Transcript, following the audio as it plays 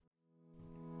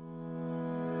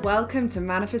Welcome to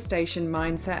Manifestation,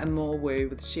 Mindset and More Woo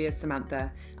with She Is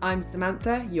Samantha. I'm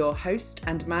Samantha, your host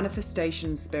and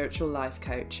manifestation spiritual life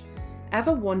coach.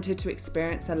 Ever wanted to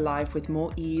experience a life with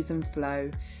more ease and flow,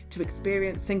 to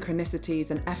experience synchronicities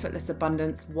and effortless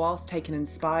abundance whilst taking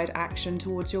inspired action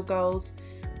towards your goals?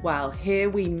 Well,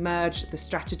 here we merge the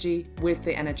strategy with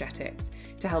the energetics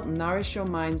to help nourish your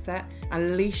mindset,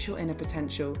 unleash your inner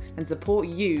potential, and support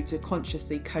you to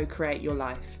consciously co-create your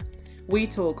life. We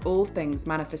talk all things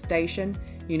manifestation,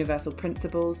 universal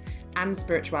principles, and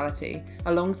spirituality,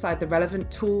 alongside the relevant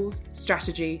tools,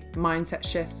 strategy, mindset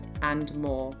shifts, and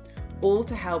more, all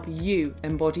to help you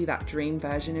embody that dream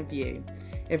version of you.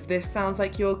 If this sounds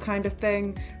like your kind of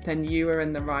thing, then you are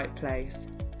in the right place.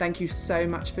 Thank you so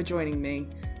much for joining me.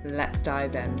 Let's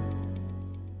dive in.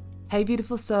 Hey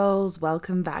beautiful souls,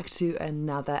 welcome back to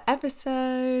another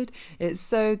episode. It's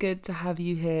so good to have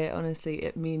you here. Honestly,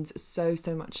 it means so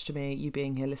much to me, you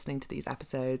being here listening to these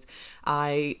episodes.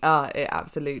 It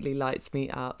absolutely lights me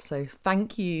up. So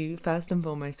thank you first and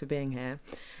foremost for being here.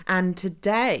 And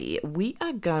today we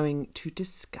are going to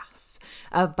discuss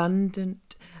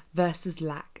abundant versus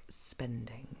lack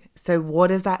spending. So what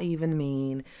does that even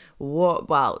mean?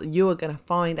 Well, you're going to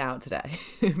find out today.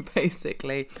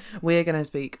 Basically, we're going to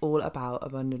speak all about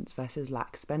abundance versus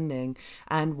lack spending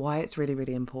and why it's really,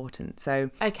 really important.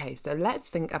 So let's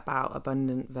think about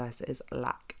abundant versus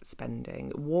lack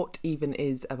spending. What even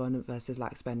is abundant versus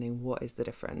lack spending? What is the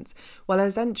difference? Well,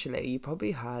 essentially, you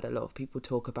probably heard a lot of people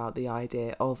talk about the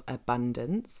idea of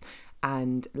abundance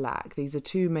and lack. These are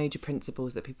two major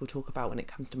principles that people talk about when it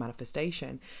comes to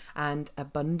manifestation. And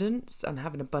abundance and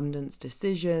having abundance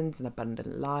decisions and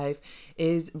abundant life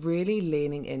is really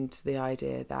leaning into the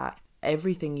idea that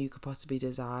everything you could possibly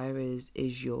desire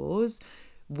is yours.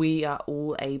 We are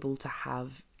all able to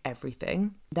have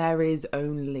everything. There is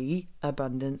only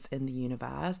abundance in the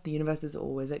universe. The universe is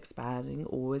always expanding,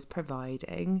 always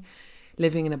providing.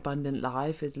 Living an abundant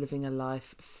life is living a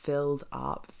life filled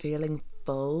up, feeling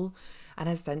full, and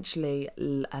essentially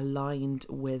aligned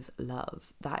with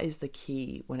love. That is the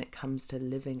key when it comes to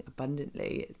living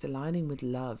abundantly. It's aligning with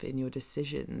love in your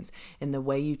decisions, in the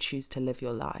way you choose to live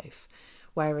your life.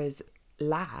 Whereas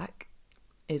lack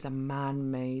is a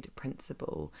man-made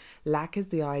principle. Lack is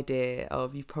the idea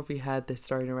of, you've probably heard this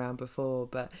thrown around before,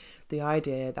 but the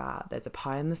idea that there's a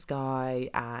pie in the sky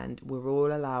and we're all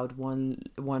allowed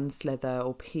one slither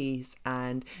or piece,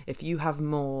 and if you have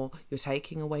more, you're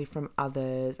taking away from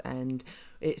others, and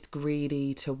it's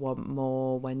greedy to want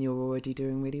more when you're already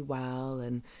doing really well,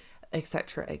 and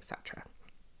etc., etc.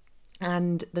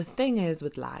 And the thing is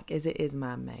with lack is it is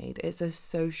man-made. It's a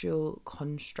social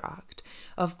construct.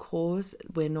 Of course,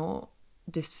 we're not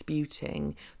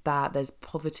disputing that there's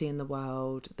poverty in the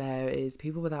world. There is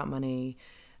people without money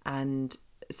and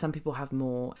some people have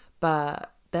more.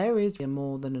 But there is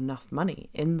more than enough money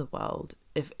in the world.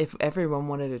 If everyone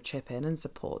wanted to chip in and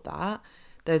support that,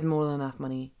 there's more than enough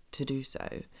money to do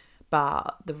so.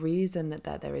 But the reason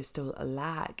that there is still a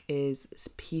lack is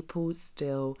people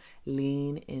still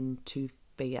lean into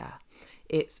fear.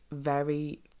 It's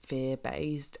very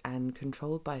fear-based and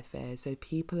controlled by fear. So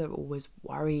people are always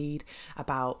worried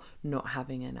about not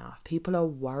having enough. People are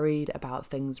worried about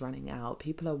things running out.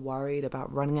 People are worried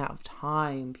about running out of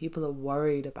time. People are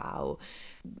worried about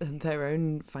their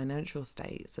own financial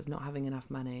states of not having enough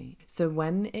money. So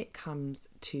when it comes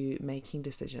to making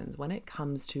decisions, when it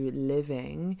comes to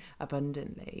living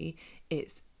abundantly,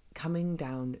 it's coming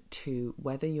down to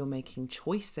whether you're making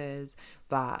choices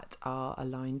that are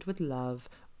aligned with love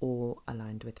or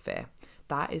aligned with fear.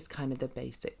 That is kind of the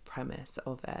basic premise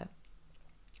of it.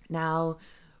 Now,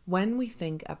 when we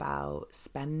think about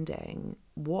spending,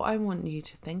 what I want you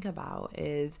to think about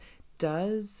is,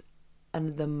 does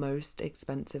the most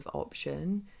expensive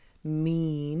option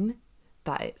mean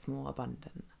that it's more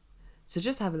abundant? So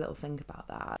just have a little think about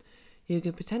that. You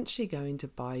could potentially going to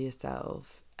buy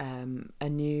yourself a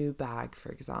new bag, for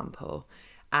example,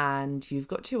 and you've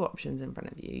got two options in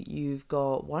front of you. You've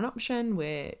got one option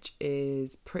which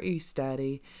is pretty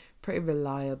sturdy, pretty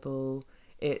reliable.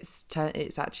 It's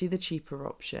actually the cheaper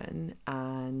option,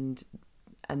 and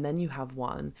then you have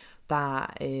one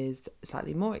that is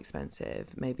slightly more expensive.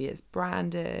 Maybe it's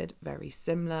branded, very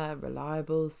similar,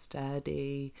 reliable,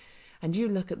 sturdy. And you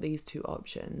look at these two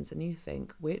options and you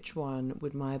think, which one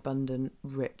would my abundant,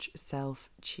 rich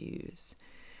self choose?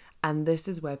 And this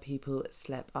is where people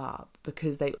slip up,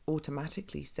 because they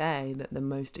automatically say that the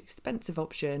most expensive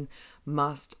option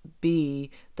must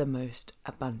be the most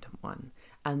abundant one.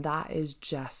 And that is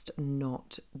just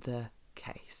not the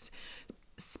case.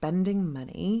 Spending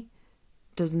money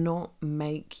does not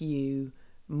make you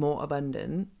more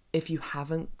abundant if you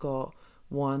haven't got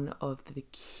one of the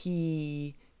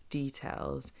key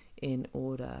details in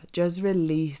order. Just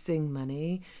releasing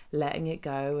money, letting it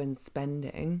go and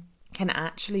spending can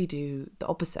actually do the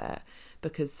opposite,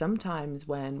 because sometimes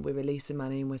when we're releasing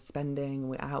money and we're spending,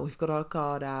 we're out, we've got our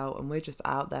card out and we're just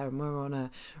out there and we're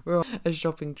on a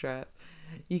shopping trip,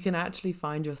 you can actually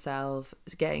find yourself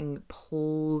getting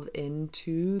pulled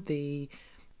into the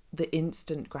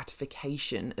instant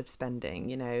gratification of spending.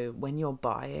 You know, when you're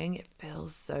buying, it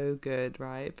feels so good,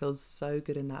 right? It feels so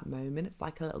good in that moment. It's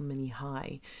like a little mini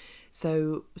high.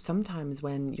 So sometimes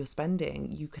when you're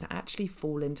spending, you can actually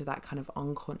fall into that kind of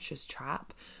unconscious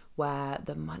trap where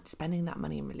spending that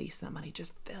money and releasing that money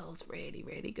just feels really,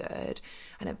 really good.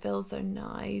 And it feels so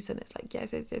nice. And it's like,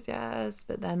 yes.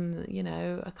 But then, you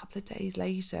know, a couple of days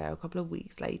later, a couple of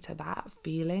weeks later, that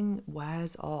feeling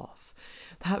wears off.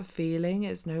 That feeling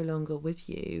is no longer with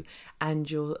you. And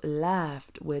you're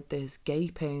left with this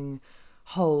gaping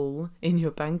hole in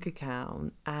your bank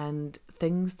account and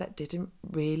things that didn't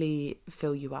really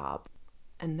fill you up.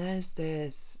 And there's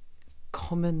this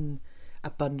common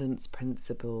abundance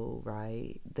principle,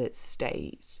 right, that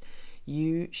states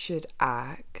you should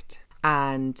act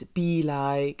and be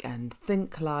like and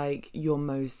think like your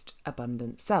most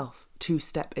abundant self to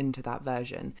step into that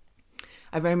version.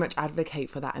 I very much advocate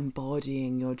for that,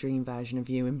 embodying your dream version of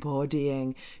you,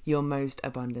 embodying your most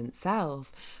abundant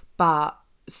self. But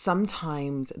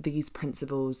sometimes these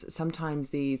principles, sometimes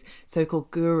these so-called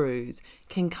gurus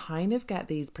can kind of get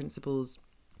these principles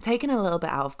taken a little bit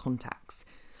out of context.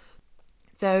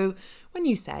 So when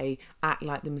you say act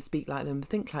like them, speak like them,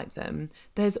 think like them,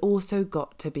 there's also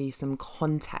got to be some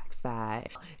context there.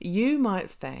 You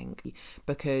might think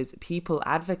because people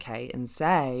advocate and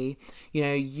say, you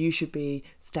know, you should be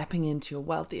stepping into your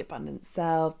wealthy, abundant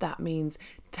self. That means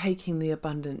taking the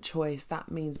abundant choice.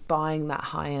 That means buying that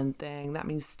high-end thing. That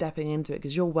means stepping into it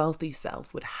because your wealthy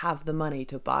self would have the money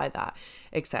to buy that,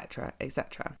 etc.,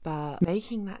 etc. But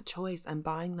making that choice and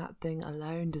buying that thing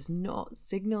alone does not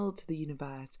signal to the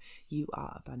universe you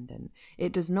are abundant.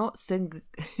 It does not signal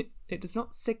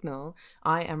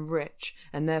I am rich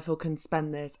and therefore can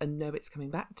spend this and know it's coming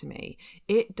back to me.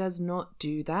 It does not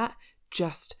do that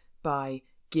just by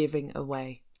giving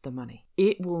away the money.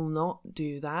 It will not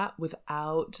do that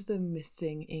without the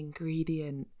missing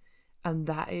ingredient, and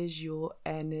that is your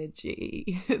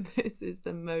energy. This is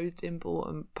the most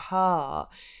important part.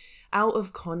 Out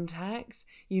of context,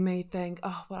 you may think,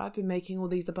 oh, well, I've been making all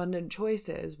these abundant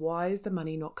choices. Why is the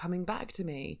money not coming back to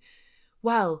me?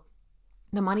 Well,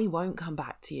 the money won't come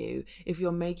back to you if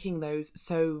you're making those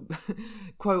so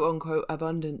quote unquote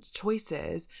abundant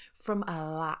choices from a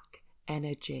lack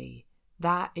energy.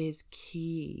 That is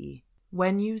key.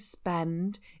 When you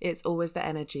spend, it's always the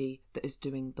energy that is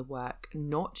doing the work,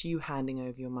 not you handing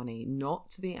over your money,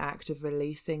 not the act of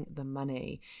releasing the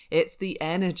money. It's the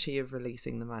energy of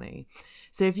releasing the money.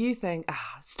 So if you think,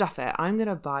 stuff it, I'm going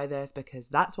to buy this because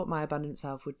that's what my abundant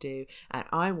self would do, and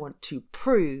I want to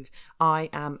prove I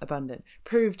am abundant,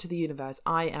 prove to the universe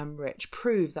I am rich,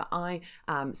 prove that I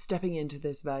am stepping into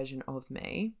this version of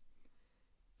me.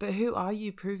 But who are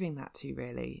you proving that to,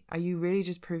 really? Are you really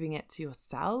just proving it to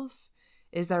yourself?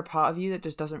 Is there a part of you that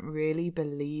just doesn't really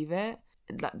believe it?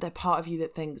 The part of you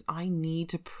that thinks, I need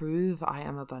to prove I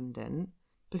am abundant?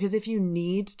 Because if you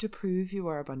need to prove you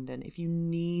are abundant, if you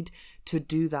need to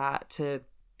do that to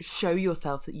show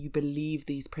yourself that you believe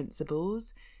these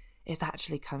principles, it's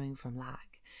actually coming from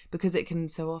lack. Because it can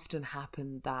so often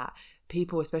happen that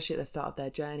people, especially at the start of their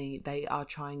journey, they are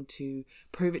trying to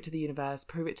prove it to the universe,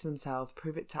 prove it to themselves,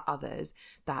 prove it to others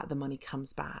that the money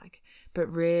comes back.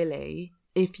 But really,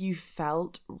 if you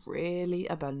felt really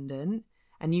abundant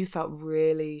and you felt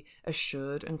really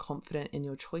assured and confident in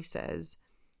your choices,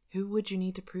 who would you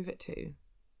need to prove it to?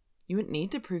 You wouldn't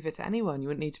need to prove it to anyone. You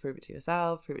wouldn't need to prove it to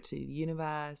yourself, prove it to the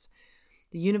universe.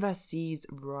 The universe sees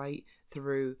right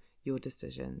through your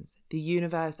decisions. The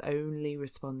universe only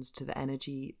responds to the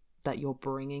energy that you're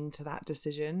bringing to that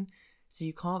decision. So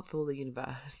you can't fool the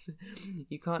universe.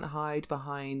 You can't hide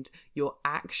behind your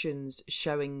actions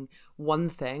showing one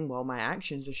thing. Well, my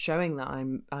actions are showing that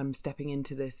I'm stepping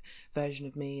into this version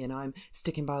of me and I'm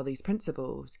sticking by all these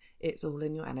principles. It's all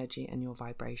in your energy and your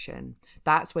vibration.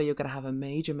 That's where you're going to have a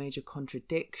major, major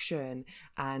contradiction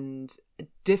and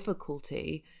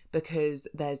difficulty, because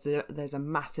there's a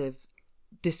massive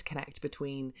disconnect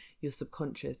between your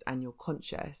subconscious and your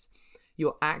conscious.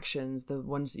 Your actions, the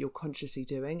ones that you're consciously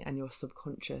doing, and your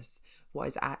subconscious, what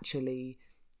is actually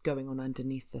going on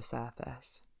underneath the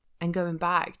surface. And going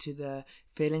back to the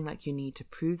feeling like you need to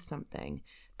prove something,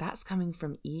 that's coming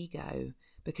from ego,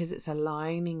 because it's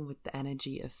aligning with the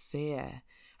energy of fear.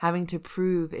 Having to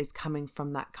prove is coming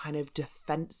from that kind of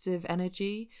defensive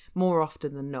energy more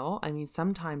often than not. I mean,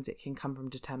 sometimes it can come from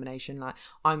determination, like,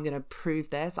 I'm going to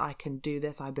prove this, I can do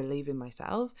this, I believe in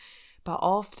myself. But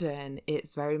often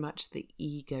it's very much the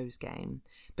ego's game,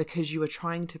 because you are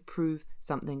trying to prove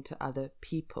something to other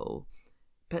people,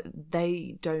 but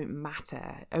they don't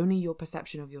matter. Only your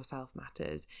perception of yourself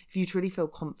matters. If you truly feel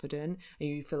confident and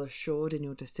you feel assured in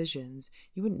your decisions,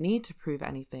 you wouldn't need to prove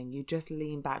anything. You just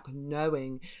lean back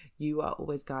knowing you are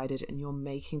always guided and you're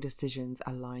making decisions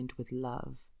aligned with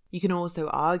love. You can also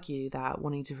argue that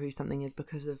wanting to prove something is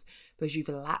because you've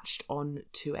latched on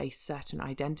to a certain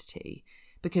identity.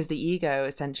 Because the ego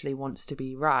essentially wants to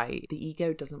be right. The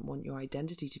ego doesn't want your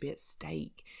identity to be at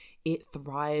stake. It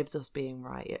thrives off being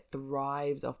right. It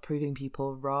thrives off proving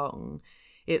people wrong.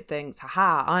 It thinks,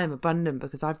 haha, I am abundant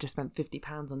because I've just spent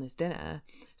 £50 on this dinner.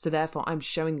 So therefore I'm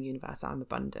showing the universe I'm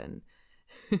abundant.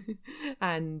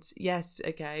 And yes,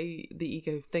 okay, the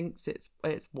ego thinks it's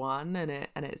won and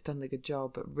it's done a good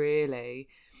job, but really,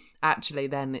 actually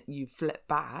then you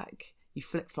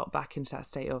flip-flop back into that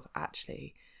state of,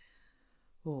 actually,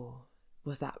 oh,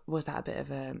 was that a bit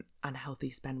of an unhealthy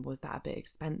spend? Was that a bit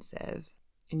expensive?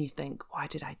 And you think, why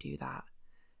did I do that?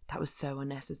 That was so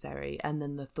unnecessary. And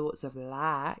then the thoughts of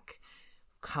lack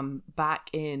come back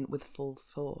in with full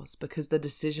force, because the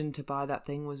decision to buy that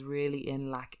thing was really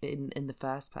in lack in the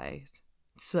first place.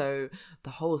 So the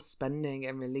whole spending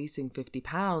and releasing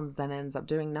 £50 then ends up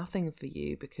doing nothing for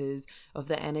you because of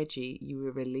the energy you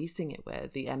were releasing it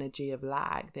with, the energy of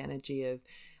lack, the energy of,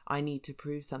 I need to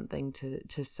prove something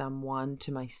to someone,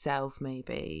 to myself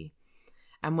maybe.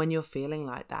 And when you're feeling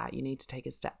like that, you need to take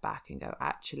a step back and go,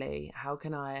 actually, how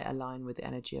can I align with the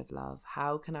energy of love?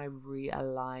 How can I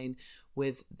realign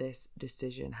with this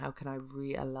decision? How can I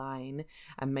realign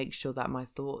and make sure that my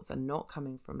thoughts are not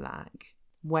coming from lack?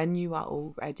 When you are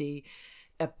already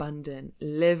abundant,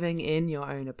 living in your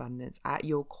own abundance at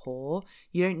your core,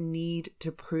 you don't need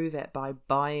to prove it by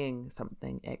buying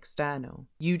something external.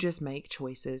 You just make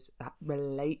choices that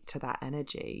relate to that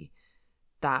energy,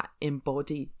 that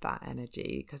embody that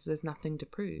energy, because there's nothing to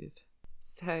prove.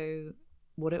 So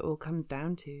what it all comes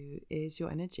down to is your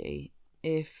energy.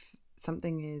 If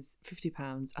something is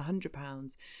 £50,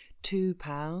 £100,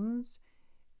 £2,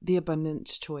 the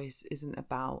abundance choice isn't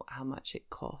about how much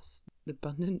it costs. The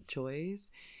abundant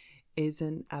choice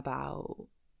isn't about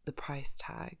the price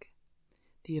tag.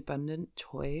 The abundant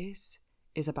choice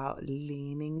is about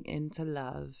leaning into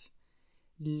love,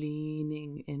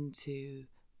 leaning into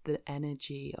the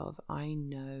energy of, I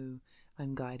know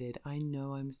I'm guided, I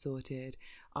know I'm sorted,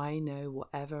 I know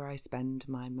whatever I spend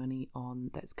my money on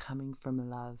that's coming from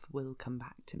love will come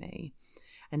back to me.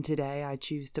 And today I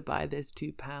choose to buy this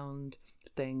 £2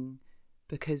 thing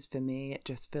because for me it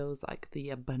just feels like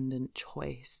the abundant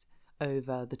choice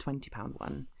over the £20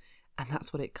 one. And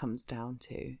that's what it comes down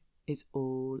to. It's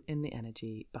all in the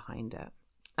energy behind it.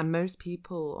 And most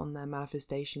people on their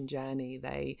manifestation journey,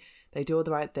 they do all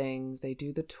the right things, they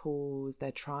do the tools, they're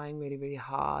trying really, really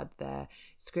hard, they're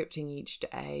scripting each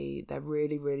day, they're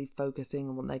really, really focusing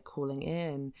on what they're calling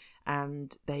in,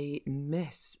 and they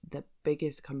miss the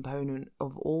biggest component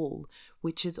of all,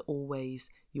 which is always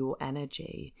your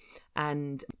energy.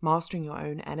 And mastering your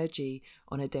own energy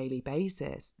on a daily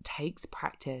basis takes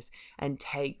practice and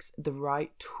takes the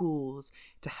right tools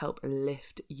to help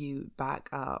lift you back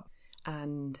up.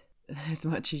 And as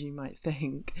much as you might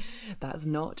think, that's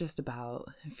not just about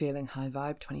feeling high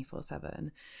vibe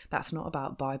 24/7. That's not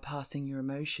about bypassing your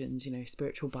emotions,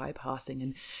 spiritual bypassing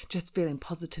and just feeling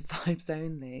positive vibes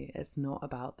only. It's not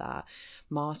about that.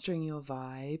 Mastering your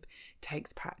vibe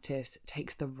takes practice,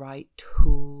 takes the right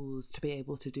tools to be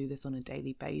able to do this on a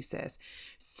daily basis,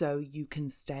 so you can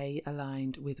stay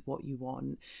aligned with what you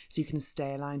want, so you can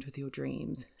stay aligned with your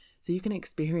dreams, so you can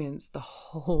experience the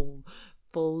whole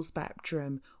full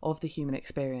spectrum of the human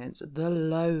experience, the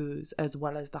lows as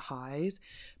well as the highs,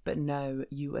 but no,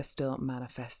 you are still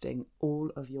manifesting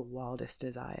all of your wildest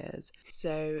desires.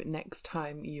 So next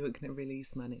time you are going to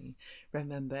release money,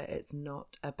 remember it's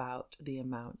not about the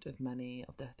amount of money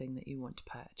of the thing that you want to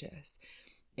purchase.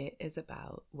 It is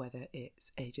about whether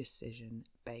it's a decision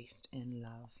based in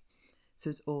love. So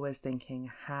it's always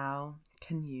thinking, how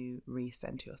can you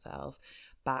recenter yourself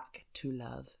back to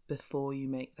love before you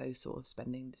make those sort of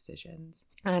spending decisions?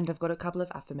 And I've got a couple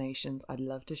of affirmations I'd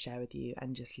love to share with you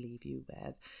and just leave you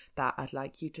with that I'd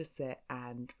like you to sit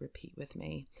and repeat with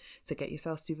me. So get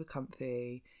yourself super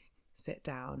comfy, sit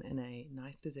down in a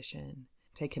nice position,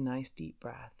 take a nice deep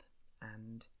breath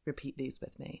and repeat these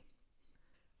with me.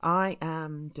 I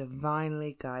am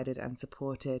divinely guided and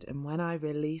supported, and when I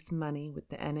release money with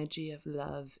the energy of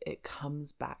love, it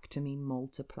comes back to me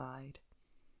multiplied.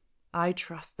 I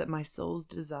trust that my soul's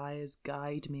desires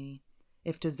guide me.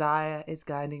 If desire is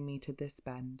guiding me to this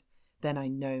spend, then I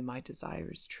know my desire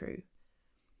is true.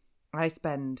 I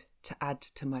spend to add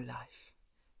to my life,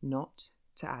 not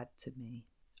to add to me.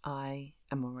 I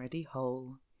am already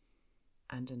whole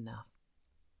and enough.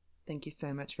 Thank you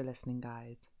so much for listening,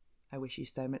 guys. I wish you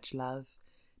so much love,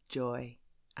 joy,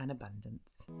 and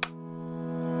abundance.